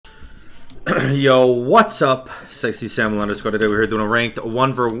Yo, what's up? Sexy Samuel underscore. Today we're here doing a ranked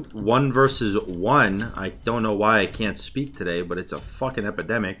 1 versus 1. I don't know why I can't speak today, but it's a fucking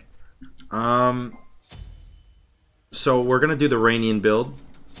epidemic. So we're gonna do the RANIAN build,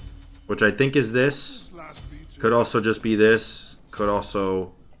 which I think is this. Could also just be this. Could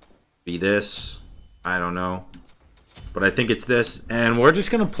also be this. I don't know. But I think it's this. And we're just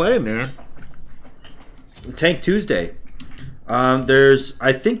gonna play, man. Tank Tuesday.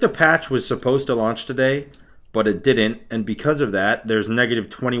 I think the patch was supposed to launch today, but it didn't, and because of that, there's negative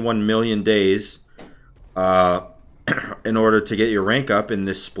 21 million days in order to get your rank up in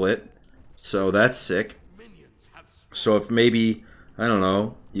this split. So that's sick. So if maybe, I don't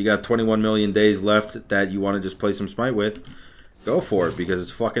know, you got 21 million days left that you want to just play some Smite with, go for it, because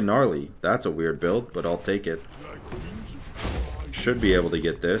it's fucking gnarly. That's a weird build, but I'll take it. Should be able to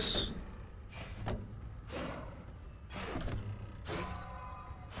get this.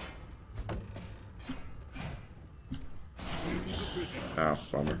 Oh,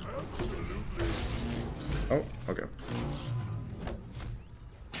 bummer. Oh, okay.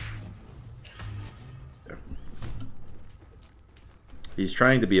 Yeah. He's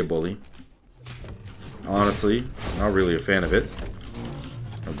trying to be a bully. Honestly, not really a fan of it.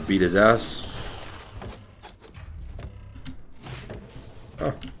 I'll beat his ass.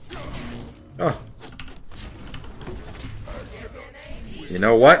 Oh. Oh. You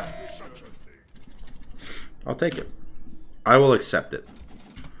know what? I'll take it. I will accept it.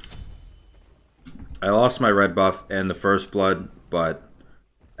 I lost my red buff and the first blood, but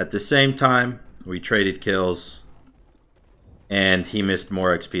at the same time, we traded kills, and he missed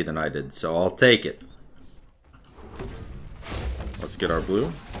more XP than I did, so I'll take it. Let's get our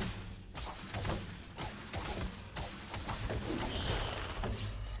blue.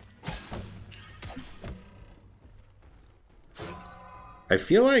 I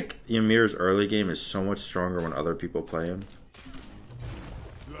feel like Ymir's early game is so much stronger when other people play him.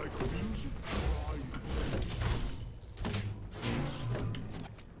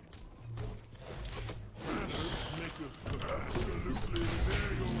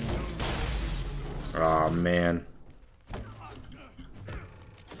 Oh man.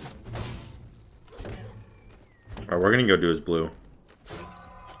 Alright, we're gonna go do his blue.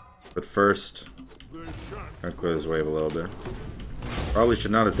 But first, I'll clear his wave a little bit. Probably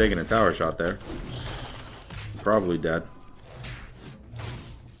should not have taken a tower shot there. Probably dead.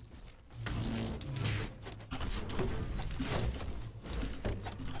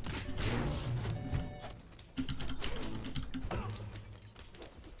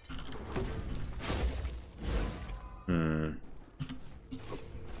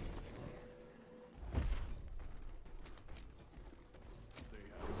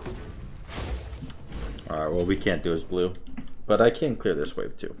 Alright, well, we can't do his blue. But I can clear this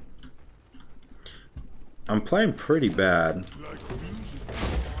wave too. I'm playing pretty bad.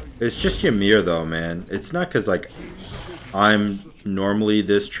 It's just Ymir though, man. It's not because like I'm normally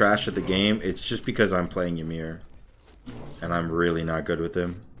this trash at the game. It's just because I'm playing Ymir. And I'm really not good with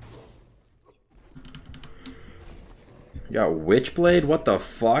him. You got Witchblade? What the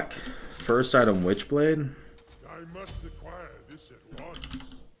fuck? First item Witchblade? I must acquire this at once.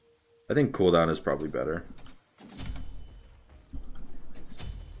 I think cooldown is probably better.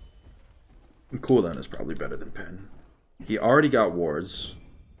 Cooldown is probably better than Pen. He already got wards.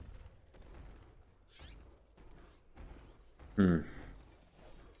 I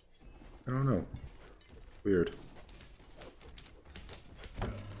don't know. Weird.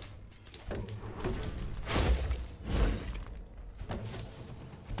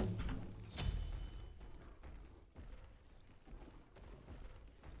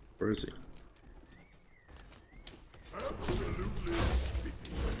 Where is he? Absolutely.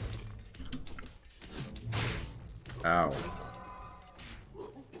 Ow.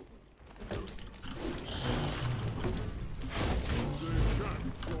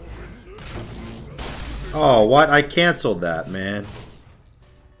 Oh, what? I canceled that, man.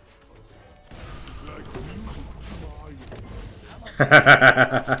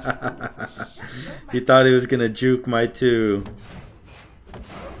 He thought he was gonna juke my 2.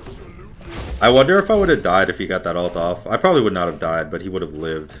 I wonder if I would have died if he got that ult off. I probably would not have died, but he would have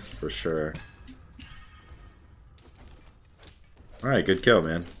lived for sure. Alright, good kill,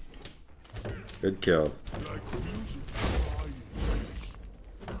 man. Good kill.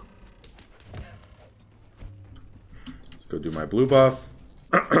 Let's go do my blue buff.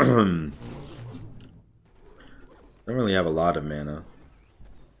 Don't really have a lot of mana.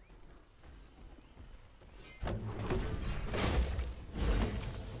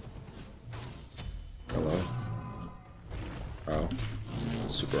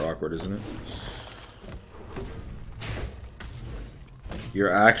 super awkward, isn't it?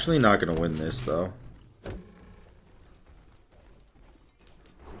 You're actually not going to win this, though.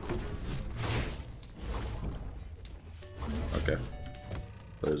 Okay.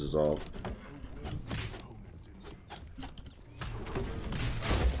 There's his ult.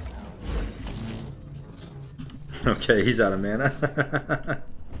 Okay, he's out of mana.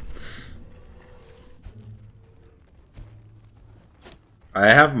 I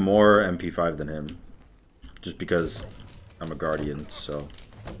have more MP5 than him. Just because I'm a guardian, so.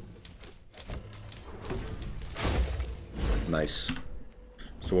 Nice.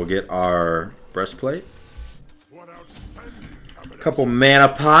 So we'll get our breastplate. A couple mana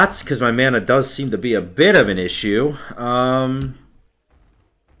pots, because my mana does seem to be a bit of an issue. And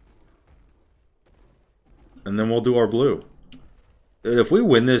then we'll do our blue. If we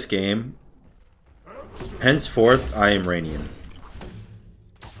win this game, henceforth, I am RANIAN.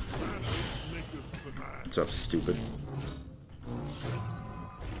 What's up, stupid?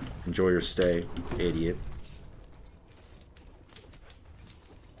 Enjoy your stay, idiot.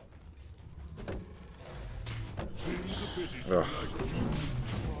 Ugh.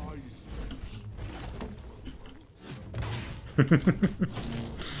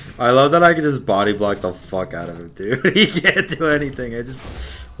 I love that I can just body block the fuck out of him, dude. He can't do anything. I just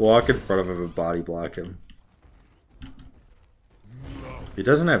walk in front of him and body block him. He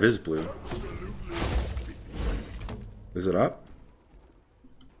doesn't have his blue. Is it up?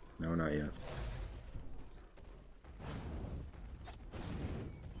 No, not yet.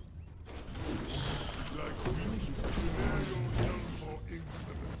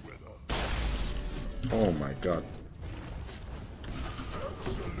 Oh my god.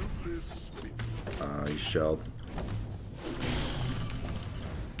 He's shelled.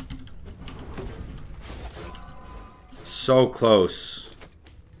 So close.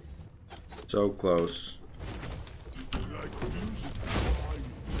 So close.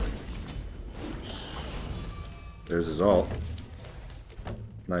 There's his ult.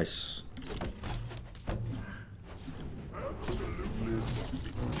 Nice.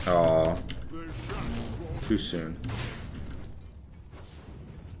 Aw. Too soon.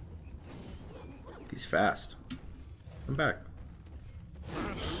 He's fast. I'm back.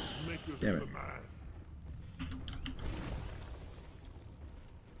 Damn it.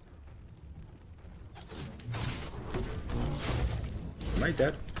 Am I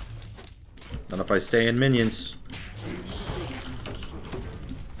dead? Not if I stay in minions.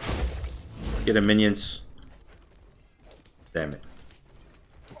 Get him, minions. Damn it.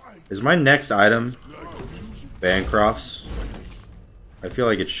 Is my next item Bancroft's? I feel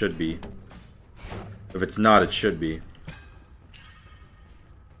like it should be. If it's not, it should be.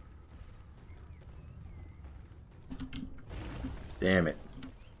 Damn it.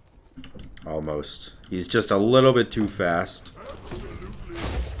 Almost. He's just a little bit too fast.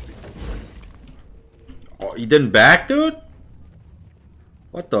 Oh, he didn't back, dude?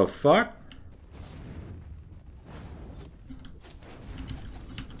 What the fuck?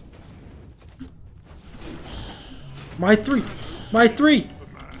 My three! My three!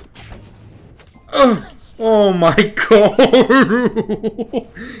 Ugh. Oh my god!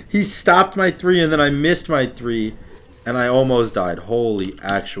 He stopped my three and then I missed my three and I almost died. Holy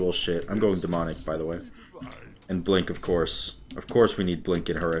actual shit. I'm going demonic, by the way. And blink, of course. Of course we need blink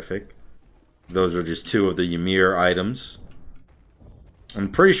and horrific. Those are just two of the Ymir items.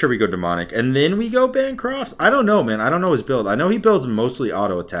 I'm pretty sure we go demonic. And then we go Bancrofts? I don't know, man. I don't know his build. I know he builds mostly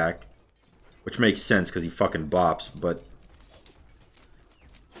auto attack. Which makes sense because he fucking bops, but...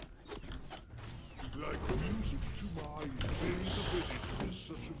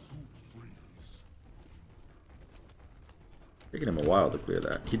 Taking him a while to clear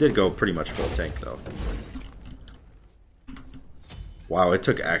that. He did go pretty much full tank, though. Wow, it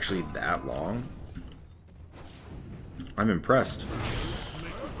took actually that long? I'm impressed.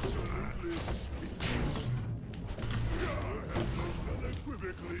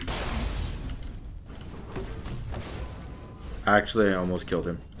 Actually, I almost killed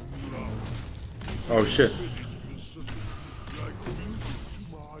him. Oh, shit.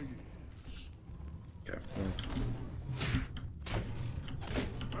 Okay.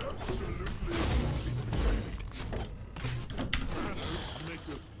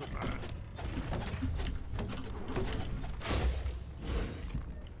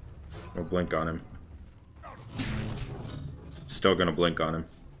 We'll blink on him. Still gonna blink on him.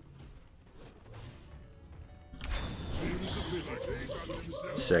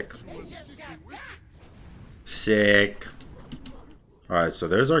 Sick. Sick. Alright, so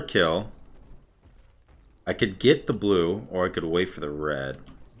there's our kill. I could get the blue, or I could wait for the red.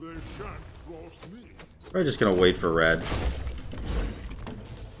 They shan't cross me. We're just gonna wait for red.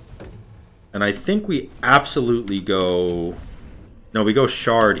 And I think we absolutely go... No, we go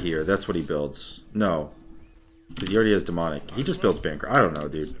shard here. That's what he builds. No. Because he already has demonic. He just builds Bancroft. I don't know,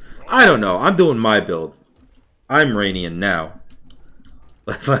 dude. I don't know. I'm doing my build. I'm RANIAN now.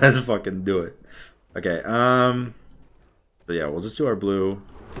 Let's fucking do it. Okay, but yeah, we'll just do our blue.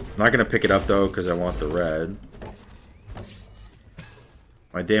 I'm not gonna pick it up though, because I want the red.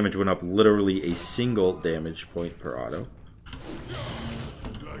 My damage went up literally a single damage point per auto.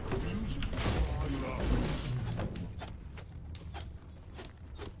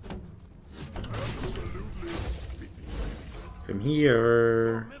 Come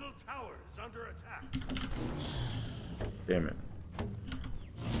here. Damn it.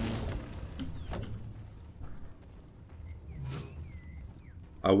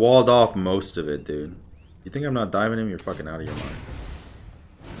 I walled off most of it, dude. You think I'm not diving him? You're fucking out of your mind.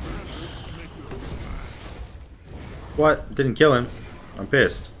 What? Didn't kill him. I'm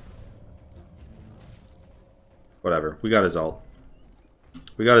pissed. Whatever. We got his ult.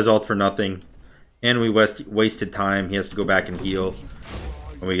 We got his ult for nothing. And we wasted time. He has to go back and heal.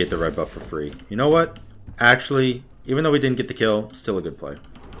 And we get the red buff for free. You know what? Actually, even though we didn't get the kill, still a good play.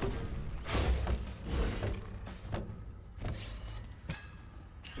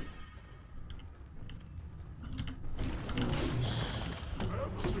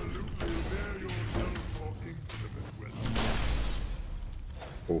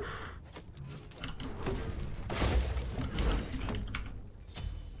 Oof.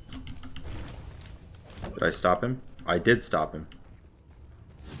 Did I stop him? I did stop him.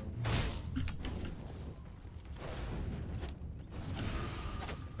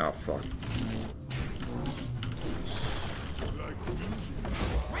 Oh, fuck.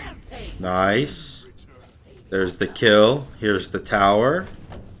 Nice. There's the kill. Here's the tower.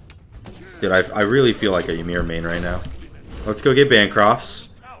 Dude, I really feel like a Ymir main right now. Let's go get Bancrofts.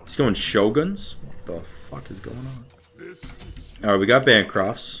 He's going Shoguns? What the fuck is going on? Alright, we got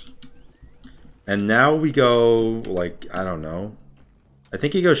Bancrofts. And now we go, like, I don't know. I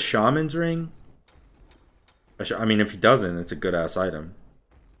think he goes Shaman's Ring. I mean, if he doesn't, it's a good-ass item.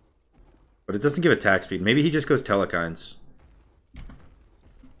 But it doesn't give attack speed. Maybe he just goes Telekines.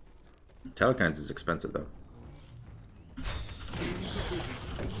 Telekines is expensive, though.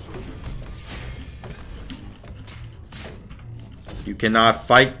 You cannot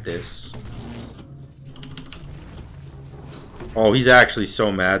fight this. Oh, he's actually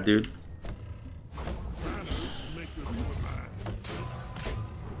so mad, dude.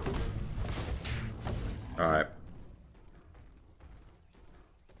 Alright.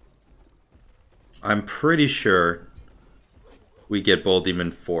 I'm pretty sure we get Bull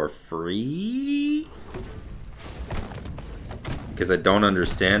Demon for free. Because I don't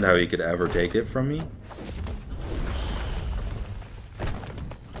understand how he could ever take it from me.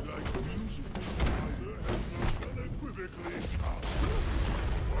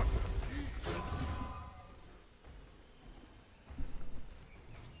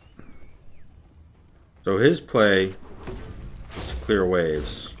 So his play is to clear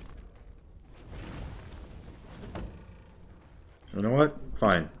waves. You know what?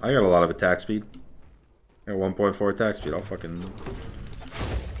 Fine. I got a lot of attack speed. I got 1.4 attack speed. I'll fucking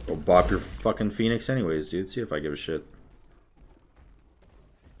go bop your fucking Phoenix anyways, dude. See if I give a shit.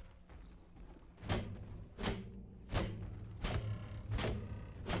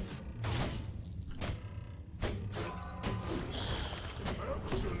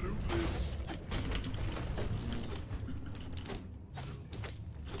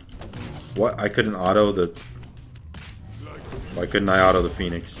 What? I couldn't auto the... Why couldn't I auto the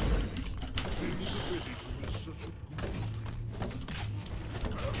Phoenix?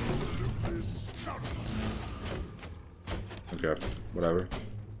 Okay, whatever.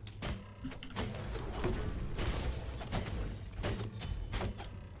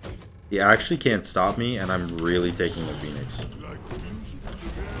 He actually can't stop me, and I'm really taking the Phoenix.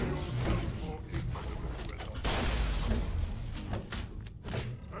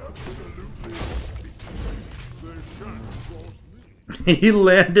 He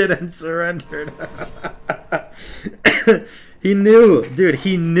landed and surrendered. He knew, dude,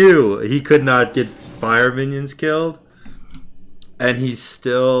 he knew he could not get fire minions killed. And he's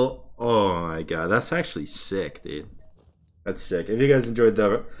still, oh my god, that's actually sick, dude. That's sick. If you guys enjoyed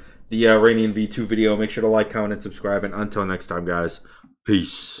the RANIAN V2 video, make sure to like, comment, and subscribe. And until next time, guys,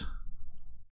 peace.